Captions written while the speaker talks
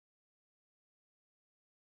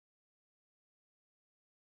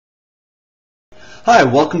Hi,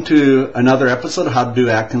 welcome to another episode of How to Do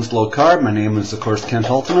Atkins Low Carb. My name is, of course, Kent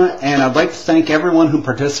Ultima, and I'd like to thank everyone who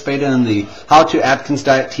participated in the How to Atkins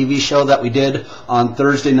Diet TV show that we did on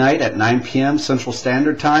Thursday night at 9 p.m. Central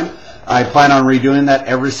Standard Time. I plan on redoing that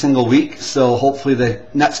every single week, so hopefully the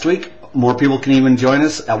next week more people can even join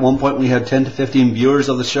us. At one point we had 10 to 15 viewers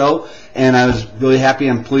of the show, and I was really happy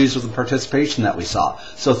and pleased with the participation that we saw.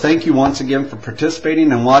 So thank you once again for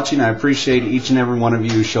participating and watching. I appreciate each and every one of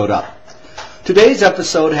you who showed up. Today's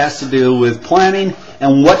episode has to do with planning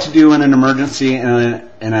and what to do in an emergency in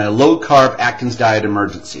a low-carb Atkins diet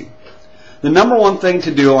emergency. The number one thing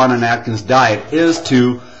to do on an Atkins diet is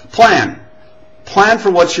to plan. Plan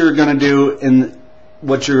for what you're going to do and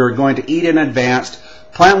what you're going to eat in advance.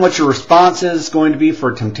 Plan what your response is going to be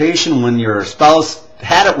for temptation when your spouse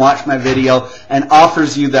hadn't watched my video and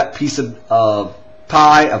offers you that piece of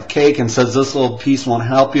pie, of cake, and says this little piece won't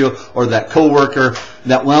help you, or that coworker,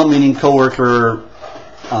 that well-meaning coworker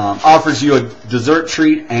offers you a dessert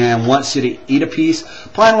treat and wants you to eat a piece.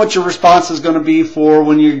 Plan what your response is going to be for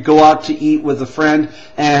when you go out to eat with a friend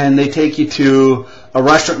and they take you to a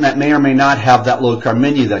restaurant that may or may not have that low-carb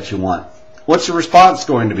menu that you want. What's your response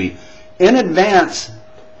going to be? In advance,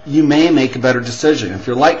 you may make a better decision. If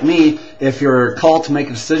you're like me, if you're called to make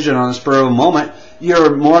a decision on the spur of a moment,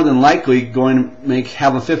 you're more than likely going to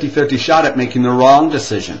have a 50-50 shot at making the wrong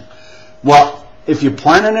decision. Well, if you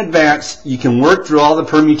plan in advance, you can work through all the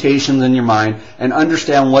permutations in your mind and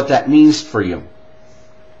understand what that means for you.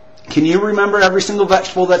 Can you remember every single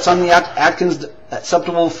vegetable that's on the Atkins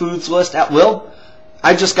acceptable foods list at will?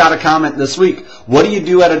 I just got a comment this week. What do you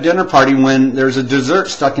do at a dinner party when there's a dessert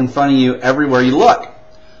stuck in front of you everywhere you look?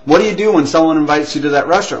 What do you do when someone invites you to that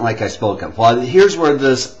restaurant like I spoke of? Well, here's where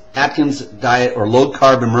this Atkins diet or low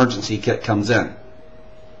carb emergency kit comes in.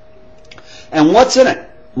 And what's in it?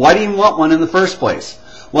 Why do you want one in the first place?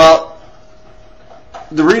 Well,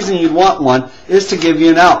 the reason you'd want one is to give you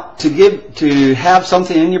an out, to have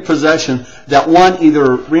something in your possession that, one,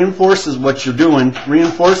 either reinforces what you're doing,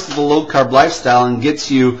 reinforces the low carb lifestyle, and gets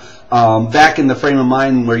you back in the frame of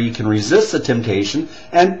mind where you can resist the temptation,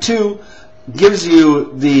 and two, gives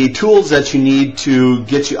you the tools that you need to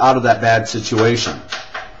get you out of that bad situation.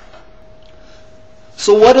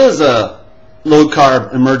 So what does a low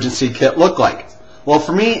carb emergency kit look like? Well,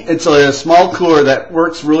 for me, it's a small cooler that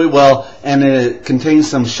works really well, and it contains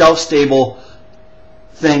some shelf-stable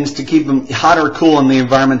things to keep them hot or cool in the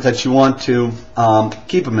environment that you want to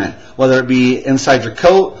keep them in, whether it be inside your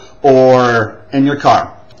coat or in your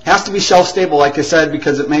car. It has to be shelf-stable, like I said,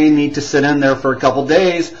 because it may need to sit in there for a couple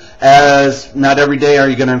days, as not every day are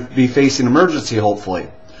you going to be facing emergency, hopefully.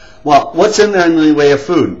 Well, what's in there in the way of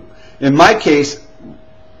food? In my case,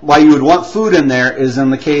 why you would want food in there is in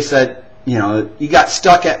the case that, you know, you got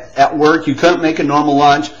stuck at work, you couldn't make a normal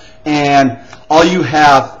lunch, and all you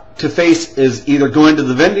have to face is either going to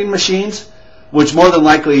the vending machines, which more than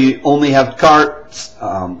likely only have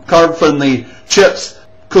carb-friendly chips,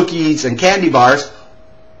 cookies, and candy bars,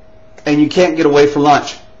 and you can't get away for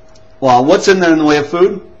lunch. Well, what's in there in the way of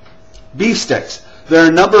food? Beef sticks. There are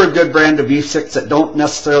a number of good brands of beef sticks that don't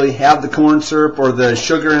necessarily have the corn syrup or the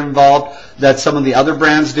sugar involved that some of the other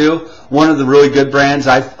brands do. One of the really good brands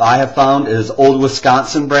I have found is Old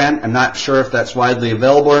Wisconsin brand. I'm not sure if that's widely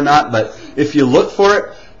available or not, but if you look for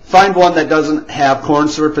it, find one that doesn't have corn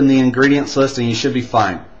syrup in the ingredients list and you should be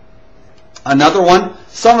fine. Another one,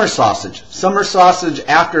 summer sausage. Summer sausage,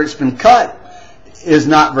 after it's been cut, is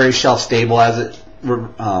not very shelf stable, as it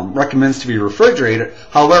recommends to be refrigerated.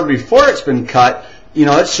 However, before it's been cut, you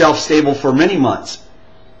know, it's shelf stable for many months.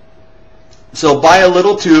 So buy a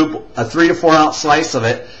little tube, a 3 to 4 ounce slice of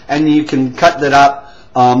it, and you can cut that up.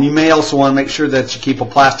 You may also want to make sure that you keep a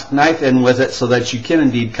plastic knife in with it so that you can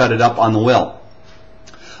indeed cut it up on the wheel.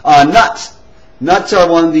 Nuts. Nuts are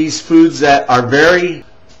one of these foods that are very,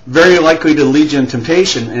 very likely to lead you in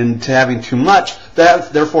temptation into having too much.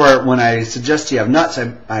 Therefore, when I suggest you have nuts,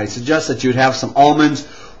 I suggest that you would have some almonds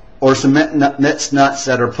or some mixed nuts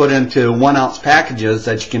that are put into 1 ounce packages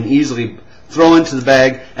that you can easily throw into the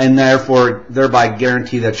bag and thereby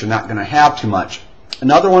guarantee that you're not going to have too much.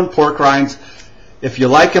 Another one, pork rinds. If you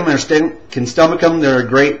like them or can stomach them, they're a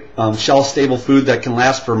great shelf-stable food that can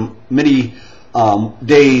last for many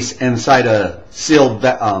days inside a sealed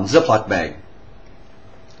Ziploc bag.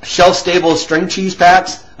 Shelf-stable string cheese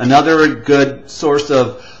packs, another good source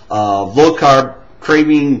of low-carb,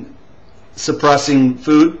 craving-suppressing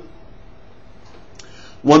food.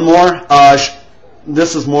 One more,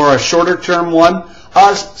 this is more a shorter-term one,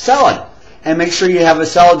 salad. And make sure you have a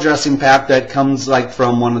salad dressing pack that comes like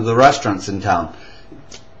from one of the restaurants in town.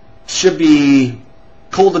 Should be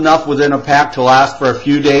cold enough within a pack to last for a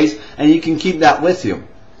few days, and you can keep that with you.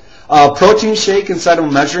 Protein shake inside of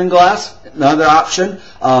a measuring glass, another option.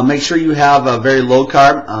 Make sure you have a very low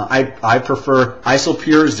carb. I prefer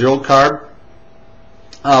Isopure zero carb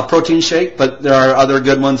protein shake, but there are other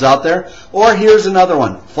good ones out there. Or here's another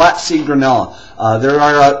one, flaxseed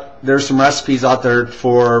granola. There's some recipes out there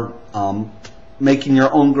for making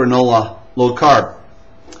your own granola low carb.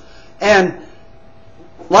 And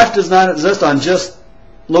life does not exist on just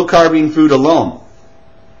low carbing food alone.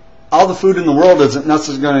 All the food in the world isn't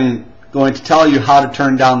necessarily going to tell you how to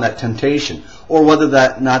turn down that temptation, or whether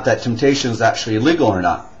that temptation is actually illegal or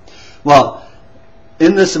not. Well,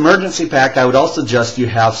 in this emergency pack, I would also suggest you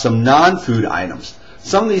have some non-food items.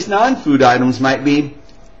 Some of these non-food items might be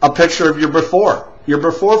a picture of your before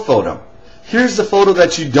photo. Here's the photo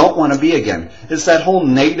that you don't want to be again. It's that whole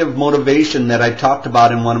negative motivation that I talked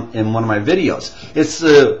about in one of my videos. It's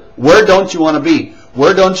the where don't you want to be?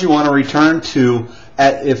 Where don't you want to return to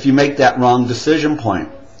if you make that wrong decision point?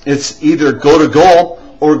 It's either go to goal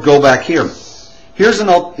or go back here. Here's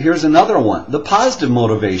another one, the positive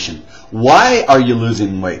motivation. Why are you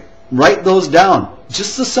losing weight? Write those down.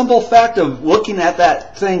 Just the simple fact of looking at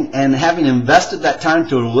that thing and having invested that time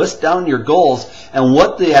to list down your goals and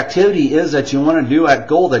what the activity is that you want to do at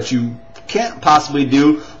goal that you can't possibly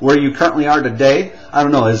do where you currently are today. I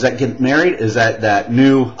don't know, is that get married? Is that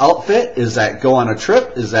new outfit? Is that go on a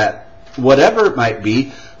trip? Is that whatever it might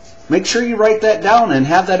be? Make sure you write that down and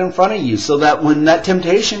have that in front of you so that when that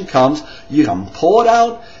temptation comes, you can pull it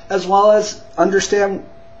out as well as understand,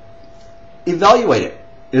 evaluate it.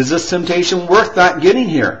 Is this temptation worth not getting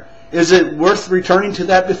here? Is it worth returning to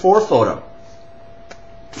that before photo?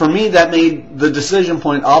 For me, that made the decision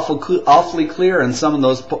point awfully clear in some of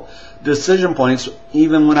those decision points.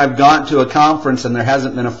 Even when I've gone to a conference and there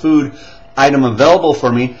hasn't been a food item available for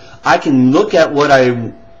me, I can look at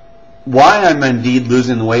why I'm indeed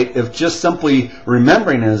losing the weight. If just simply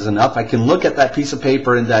remembering is enough, I can look at that piece of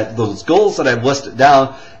paper and those goals that I've listed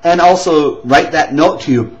down and also write that note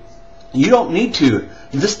to you. You don't need to.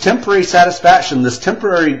 This temporary satisfaction, this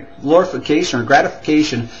temporary glorification or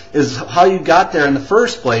gratification is how you got there in the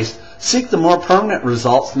first place. Seek the more permanent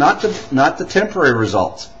results, not the temporary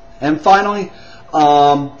results. And finally, put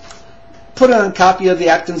on a copy of the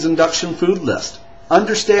Atkins Induction food list.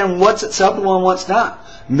 Understand what's acceptable and what's not.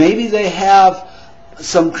 Maybe they have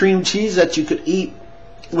some cream cheese that you could eat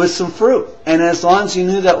with some fruit. And as long as you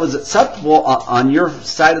knew that was acceptable on your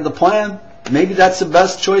side of the plan, maybe that's the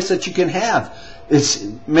best choice that you can have. It's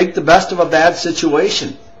make the best of a bad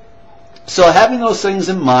situation. So having those things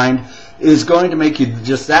in mind is going to make you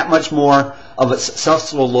just that much more of a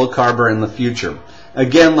successful low carber in the future.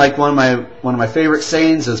 Again, like one of my favorite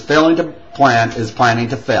sayings is, failing to plan is planning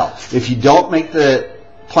to fail. If you don't make the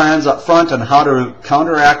plans up front on how to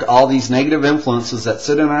counteract all these negative influences that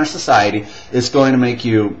sit in our society, it's going to make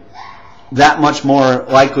you that much more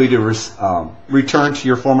likely to return to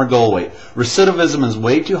your former goal weight. Recidivism is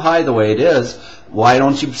way too high the way it is. Why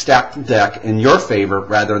don't you stack the deck in your favor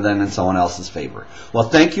rather than in someone else's favor? Well,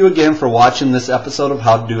 thank you again for watching this episode of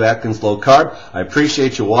How to Do Atkins Low Carb. I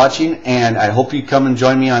appreciate you watching, and I hope you come and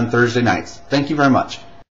join me on Thursday nights. Thank you very much.